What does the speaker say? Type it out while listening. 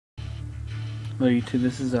Hello YouTube,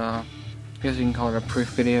 this is I guess you can call it a proof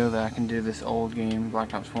video that I can do this old game,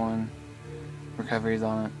 Black Ops 1, recoveries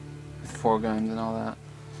on it, with 4 guns and all that.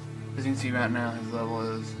 As you can see right now, his level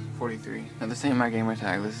is 43. Now this ain't my gamer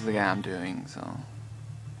tag, this is the guy I'm doing, so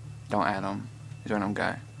don't add him. He's a random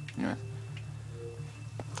guy. Anyways.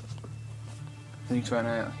 As you can see right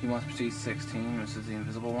now, he wants prestige 16, which is the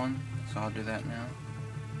invisible one, so I'll do that now.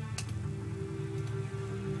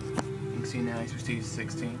 You can see now he's prestige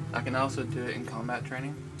 16. I can also do it in combat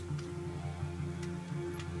training.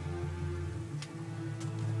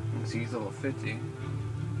 You can see he's level 50.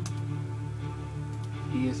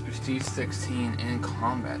 He is prestige 16 in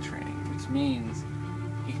combat training, which means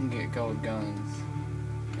he can get gold guns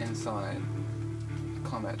inside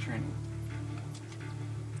combat training.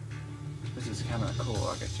 This is kind of cool,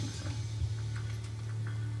 I guess you can say.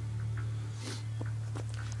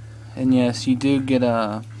 And yes, you do get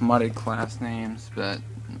modded class names, but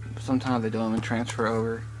sometimes they don't even transfer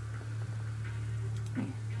over. Let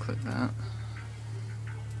me click that.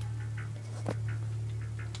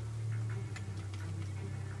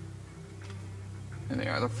 There they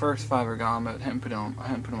are. The first 5 are gone, but I haven't put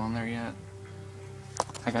them on there yet.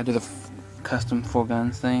 I gotta do the custom 4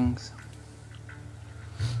 guns things.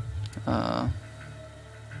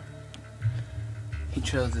 He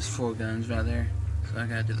chose this 4 guns right there. So I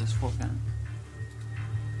gotta do this 4 gun.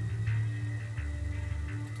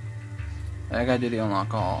 I gotta do the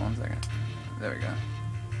unlock all. 1 second. There we go.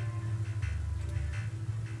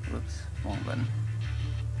 Whoops, wrong button.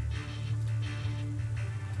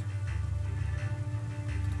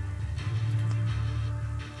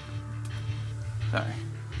 Sorry.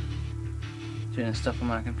 Doing stuff on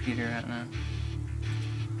my computer right now.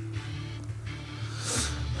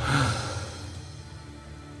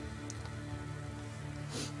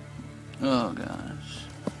 Oh gosh.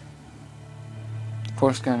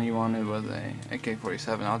 First gun you wanted was a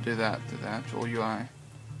AK-47. I'll do that through the actual UI.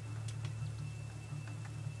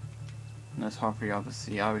 And that's hard for y'all to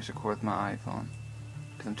see. I always record with my iPhone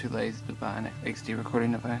because I'm too lazy to buy an HD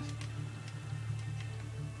recording device.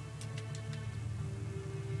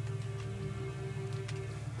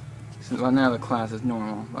 So right now the class is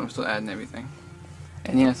normal, but I'm still adding everything.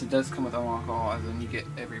 And yes, it does come with unlock all, as in you get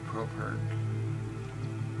every pro perk.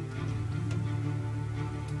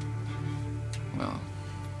 Well,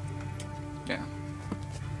 yeah.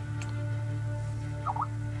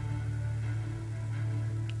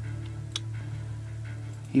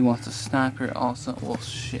 He wants a sniper also. Well,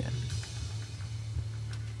 shit.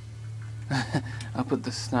 I'll put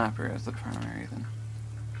the sniper as the primary then.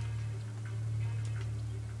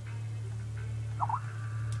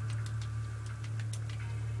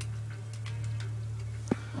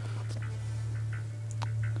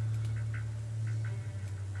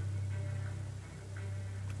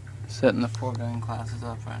 Setting the 4 gun classes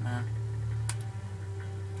up right now.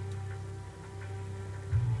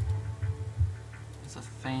 It's a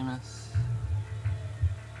famous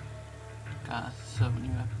guy, so many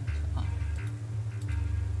weapons. Oh.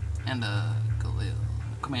 And a Galil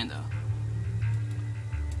commando.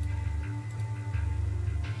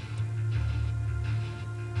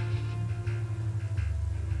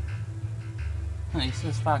 Oh, he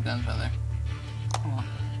says 5 guns right there. Hold on.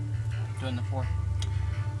 Doing the 4.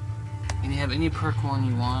 You can have any perk 1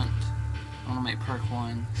 you want. I want to make perk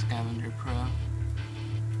 1 Scavenger Pro.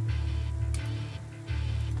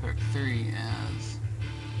 Perk 3 as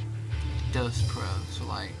Dose Pro, so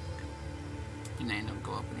like you name them,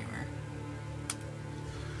 go up anywhere.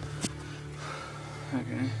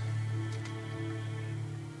 Okay.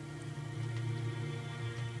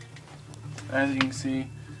 As you can see,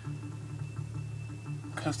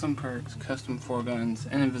 custom perks, custom 4 guns,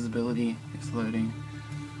 and invisibility is loading.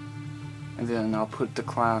 And then I'll put the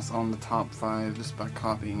class on the top 5 just by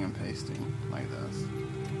copying and pasting like this.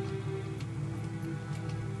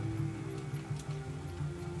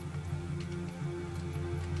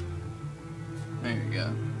 There you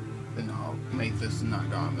go. Then I'll make this not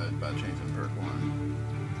gone mode by changing perk 1.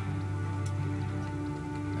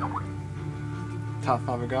 Top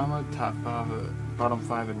 5 are gone mode, top 5 are, bottom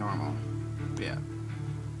 5 are normal. Yeah.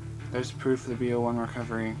 There's proof for the BO1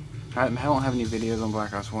 recovery. I don't have any videos on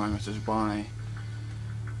Black Ops 1, which is why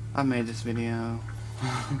I made this video.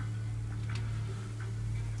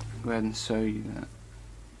 Go ahead and show you that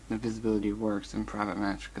the visibility works in private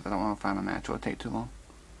match, because I don't want to find a match, it will take too long.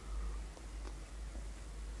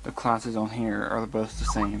 The classes on here are both the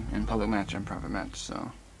same in public match and private match,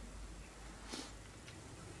 so.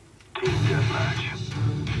 You can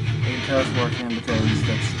tell it's working because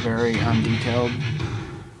that's very undetailed.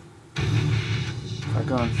 If I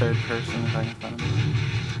go in 3rd person, if I can find it.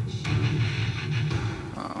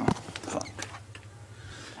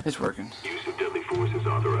 It's working. Use of deadly force is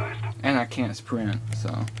authorized. And I can't sprint,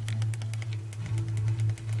 so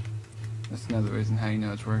that's another reason how you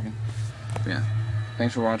know it's working. But yeah.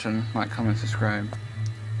 Thanks for watching. Like, comment, subscribe.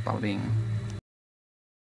 Bada bing.